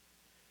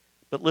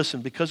 But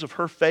listen, because of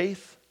her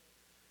faith,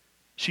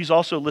 she's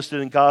also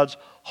listed in God's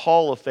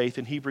hall of faith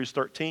in Hebrews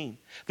 13.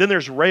 Then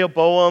there's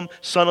Rehoboam,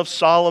 son of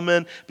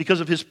Solomon.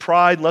 Because of his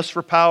pride and lust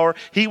for power,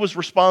 he was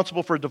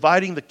responsible for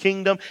dividing the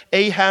kingdom.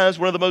 Ahaz,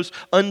 one of the most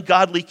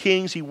ungodly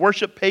kings, he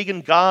worshiped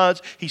pagan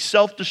gods. He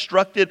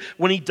self-destructed.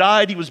 When he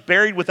died, he was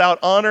buried without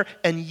honor.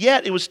 And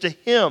yet it was to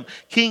him,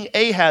 King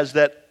Ahaz,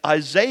 that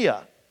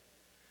Isaiah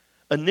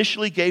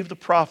initially gave the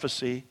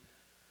prophecy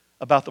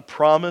about the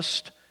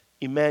promised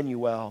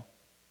Emmanuel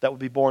that would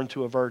be born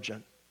to a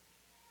virgin.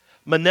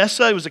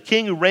 Manasseh was a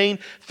king who reigned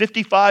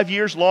 55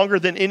 years longer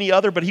than any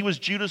other, but he was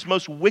Judah's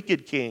most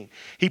wicked king.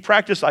 He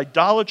practiced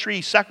idolatry.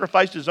 He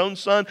sacrificed his own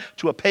son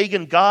to a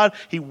pagan god.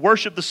 He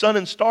worshiped the sun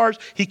and stars.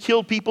 He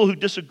killed people who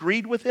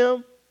disagreed with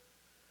him.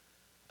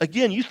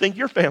 Again, you think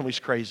your family's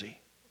crazy.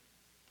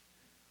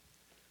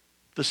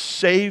 The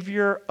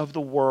Savior of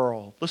the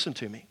world, listen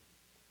to me.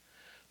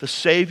 The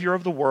Savior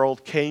of the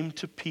world came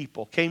to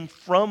people, came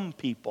from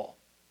people,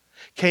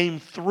 came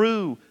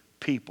through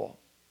people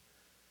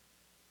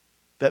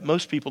that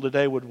most people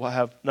today would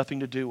have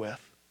nothing to do with.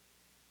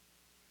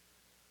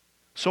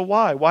 So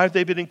why? Why have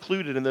they been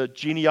included in the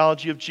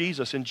genealogy of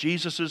Jesus, in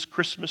Jesus'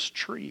 Christmas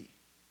tree?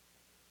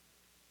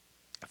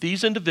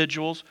 These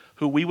individuals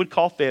who we would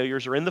call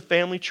failures are in the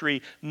family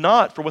tree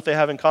not for what they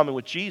have in common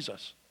with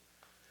Jesus,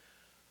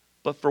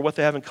 but for what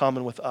they have in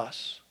common with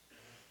us.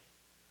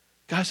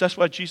 Guys, that's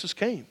why Jesus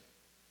came.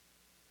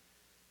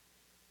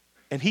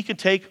 And he can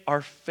take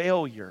our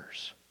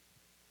failures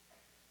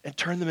and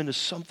turn them into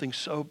something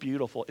so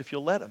beautiful if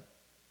you'll let him.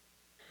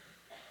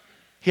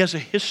 He has a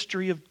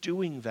history of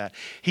doing that.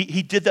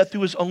 He did that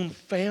through his own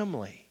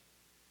family.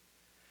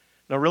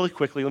 Now, really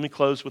quickly, let me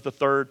close with the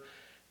third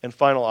and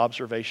final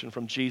observation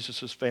from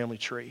Jesus' family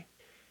tree.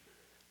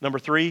 Number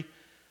 3,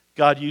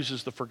 God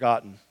uses the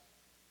forgotten.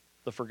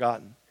 The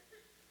forgotten.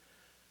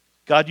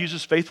 God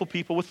uses faithful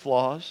people with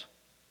flaws.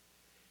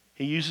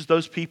 He uses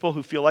those people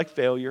who feel like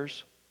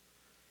failures.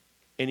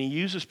 And He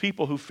uses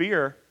people who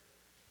fear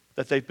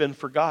that they've been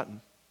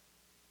forgotten.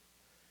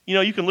 You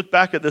know, you can look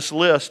back at this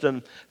list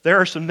and there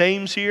are some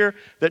names here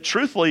that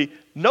truthfully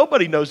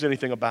nobody knows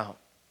anything about.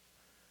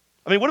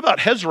 I mean, what about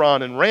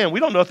Hezron and Ram? We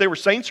don't know if they were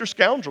saints or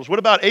scoundrels. What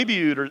about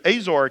Abiud or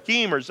Azor or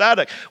Akim or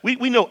Zadok?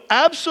 We know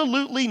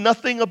absolutely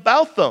nothing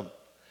about them.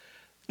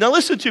 Now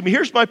listen to me,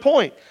 here's my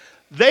point.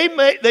 They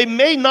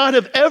may not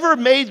have ever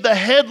made the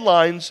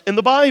headlines in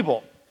the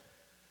Bible.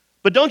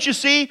 But don't you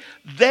see?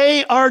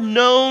 They are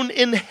known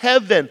in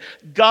heaven.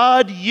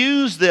 God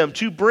used them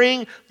to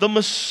bring the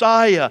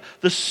Messiah,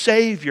 the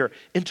Savior,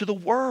 into the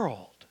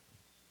world.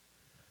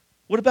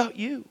 What about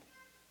you?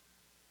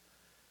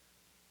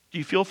 Do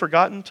you feel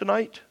forgotten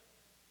tonight? Do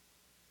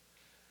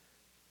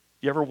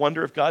you ever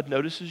wonder if God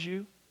notices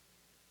you?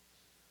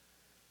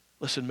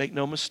 Listen, make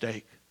no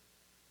mistake.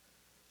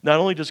 Not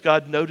only does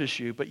God notice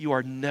you, but you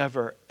are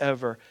never,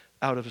 ever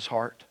out of His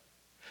heart.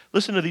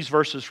 Listen to these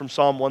verses from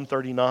Psalm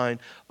 139.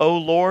 O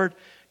Lord,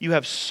 you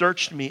have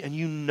searched me and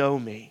you know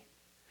me.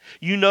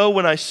 You know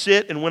when I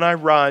sit and when I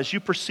rise. You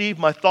perceive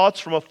my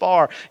thoughts from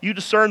afar. You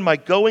discern my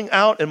going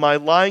out and my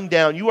lying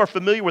down. You are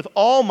familiar with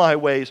all my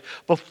ways.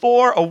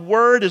 Before a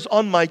word is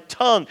on my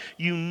tongue,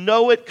 you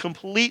know it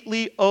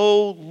completely,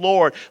 O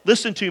Lord.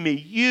 Listen to me.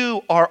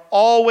 You are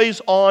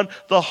always on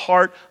the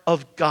heart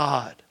of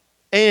God.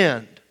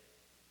 And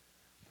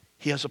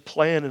He has a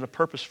plan and a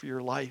purpose for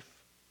your life.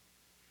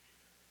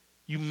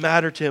 You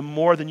matter to Him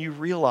more than you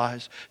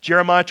realize.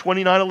 Jeremiah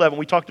 29:11.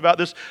 We talked about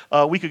this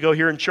a week ago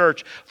here in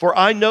church. For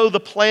I know the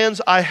plans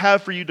I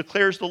have for you,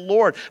 declares the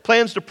Lord.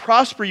 Plans to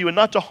prosper you and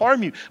not to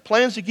harm you.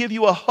 Plans to give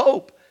you a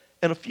hope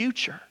and a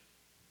future.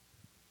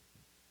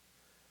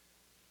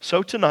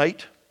 So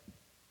tonight,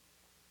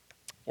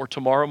 or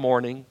tomorrow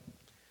morning,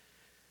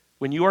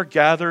 when you are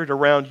gathered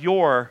around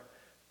your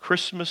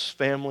Christmas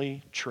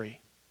family tree,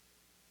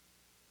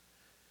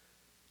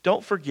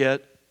 don't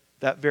forget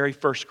that very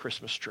first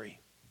Christmas tree.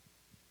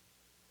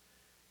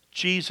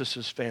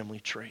 Jesus'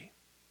 family tree.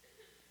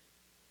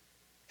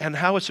 And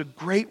how it's a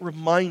great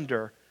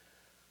reminder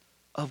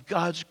of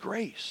God's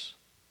grace.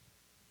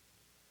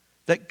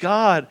 That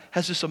God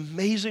has this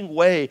amazing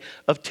way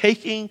of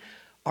taking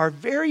our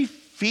very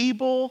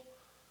feeble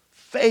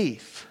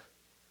faith,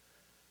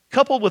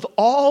 coupled with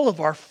all of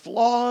our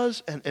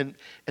flaws and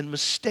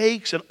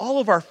mistakes and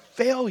all of our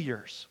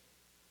failures,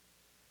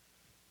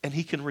 and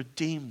He can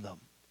redeem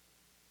them.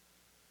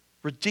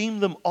 Redeem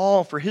them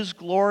all for His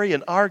glory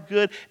and our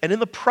good. And in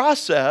the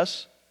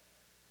process,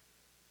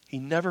 He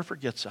never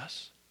forgets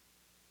us.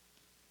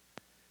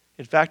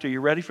 In fact, are you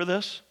ready for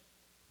this?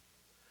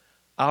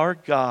 Our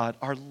God,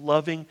 our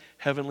loving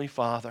Heavenly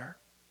Father,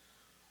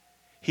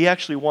 He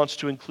actually wants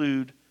to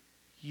include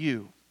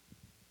you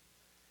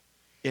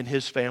in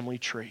His family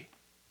tree.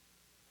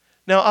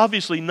 Now,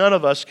 obviously, none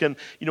of us can,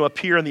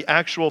 appear in the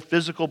actual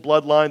physical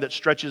bloodline that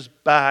stretches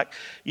back,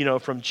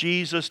 from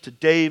Jesus to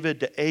David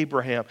to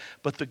Abraham.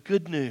 But the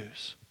good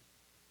news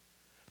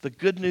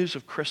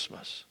of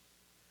Christmas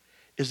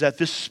is that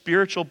this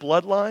spiritual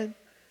bloodline,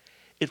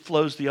 it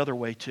flows the other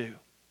way too.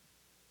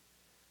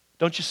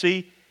 Don't you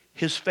see?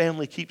 His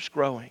family keeps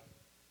growing.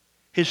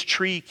 His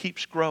tree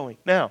keeps growing.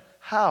 Now,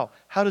 how?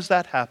 How does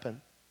that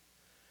happen?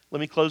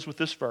 Let me close with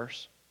this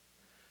verse.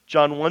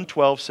 John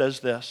 1:12 says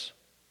this.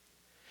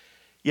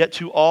 Yet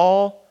to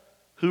all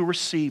who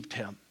received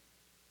Him,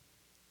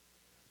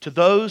 to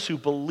those who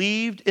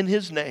believed in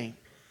His name,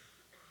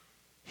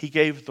 He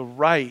gave the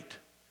right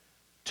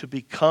to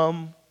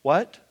become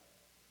what?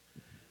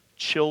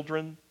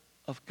 Children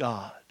of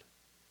God.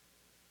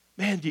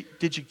 Man,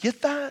 did you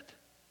get that?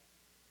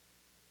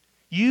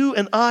 You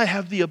and I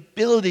have the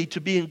ability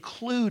to be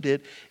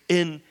included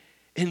in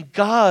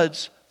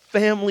God's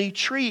family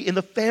tree, in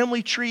the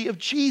family tree of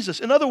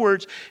Jesus. In other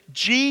words,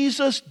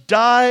 Jesus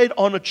died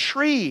on a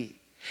tree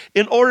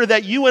in order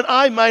that you and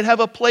I might have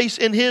a place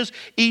in His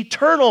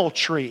eternal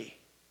tree.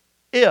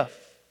 If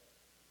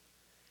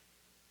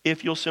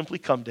you'll simply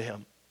come to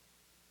Him.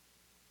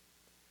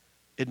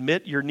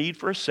 Admit your need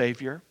for a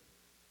Savior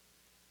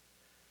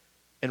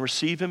and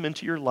receive Him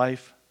into your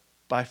life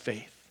by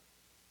faith.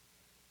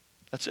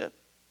 That's it.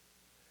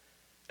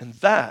 And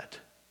that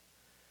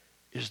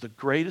is the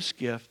greatest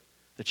gift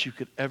that you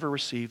could ever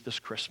receive this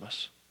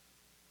Christmas.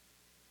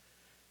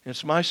 And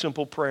it's my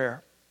simple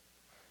prayer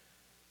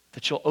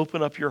that you'll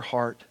open up your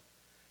heart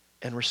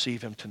and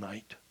receive Him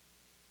tonight.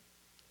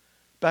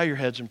 Bow your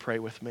heads and pray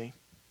with me.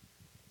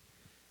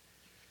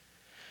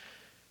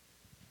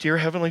 Dear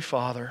Heavenly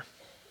Father,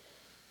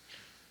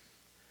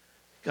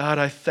 God,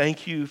 I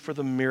thank You for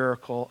the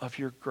miracle of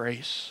Your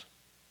grace.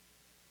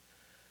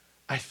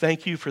 I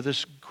thank You for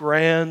this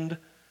grand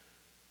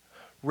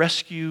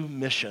rescue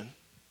mission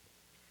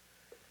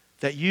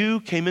that You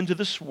came into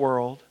this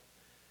world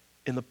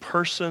in the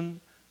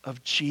person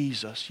of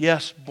Jesus.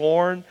 Yes,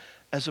 born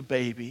as a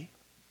baby,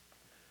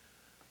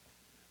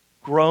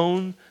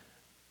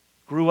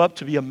 grew up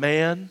to be a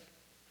man,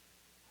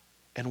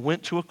 and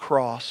went to a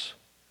cross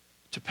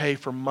to pay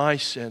for my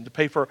sin, to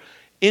pay for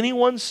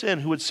anyone's sin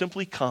who would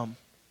simply come.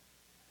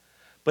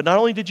 But not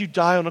only did you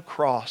die on a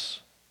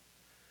cross,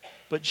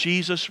 but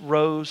Jesus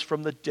rose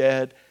from the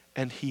dead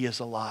and he is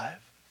alive.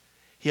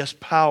 He has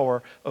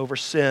power over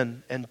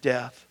sin and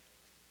death.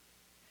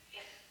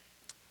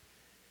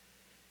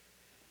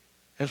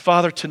 And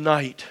Father,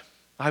 tonight,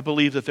 I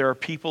believe that there are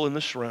people in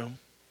this room,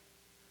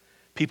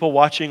 people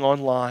watching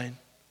online,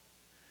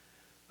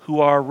 who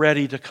are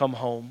ready to come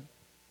home,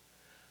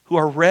 who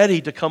are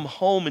ready to come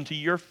home into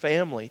your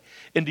family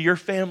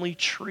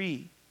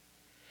tree.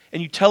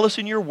 And you tell us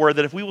in your word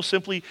that if we will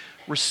simply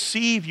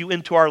receive you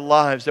into our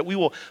lives, that we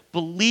will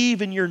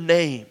believe in your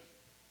name,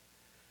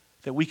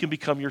 that we can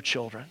become your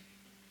children.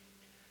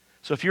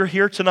 So if you're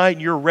here tonight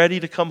and you're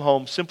ready to come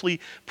home, simply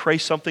pray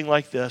something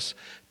like this.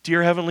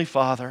 Dear Heavenly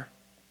Father,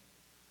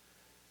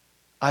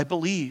 I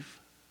believe.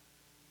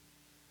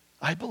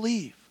 I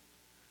believe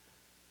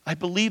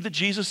that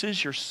Jesus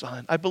is your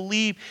Son. I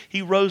believe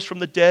he rose from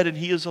the dead and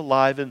he is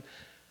alive, and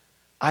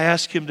I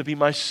ask him to be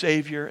my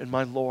Savior and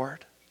my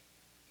Lord.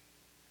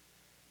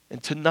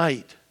 And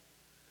tonight,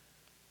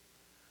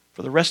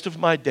 for the rest of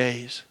my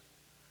days,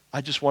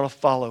 I just want to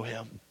follow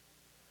him.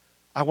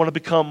 I want to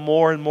become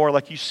more and more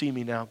like you see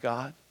me now,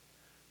 God.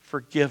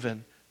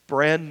 Forgiven,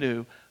 brand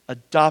new,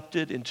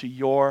 adopted into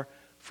your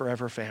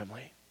forever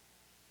family.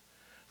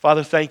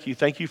 Father, thank you.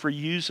 Thank you for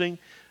using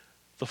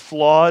the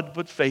flawed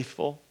but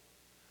faithful,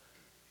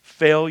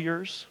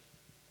 failures.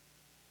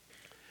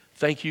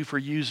 Thank you for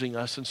using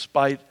us in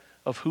spite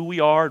of who we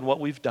are and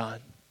what we've done.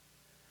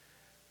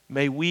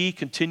 May we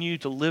continue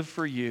to live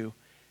for you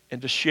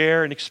and to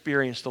share and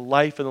experience the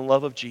life and the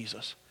love of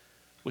Jesus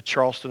with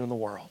Charleston and the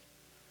world.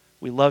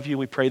 We love you.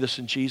 We pray this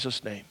in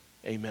Jesus' name.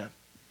 Amen.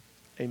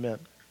 Amen.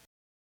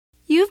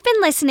 You've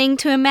been listening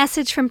to a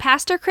message from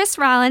Pastor Chris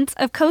Rollins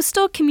of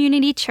Coastal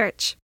Community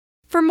Church.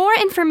 For more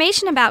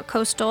information about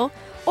Coastal,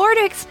 or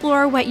to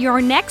explore what your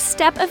next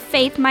step of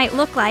faith might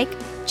look like,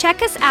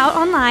 check us out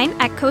online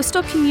at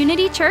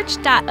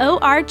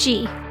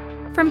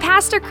coastalcommunitychurch.org. From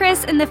Pastor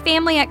Chris and the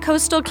family at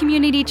Coastal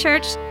Community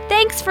Church,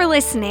 thanks for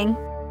listening.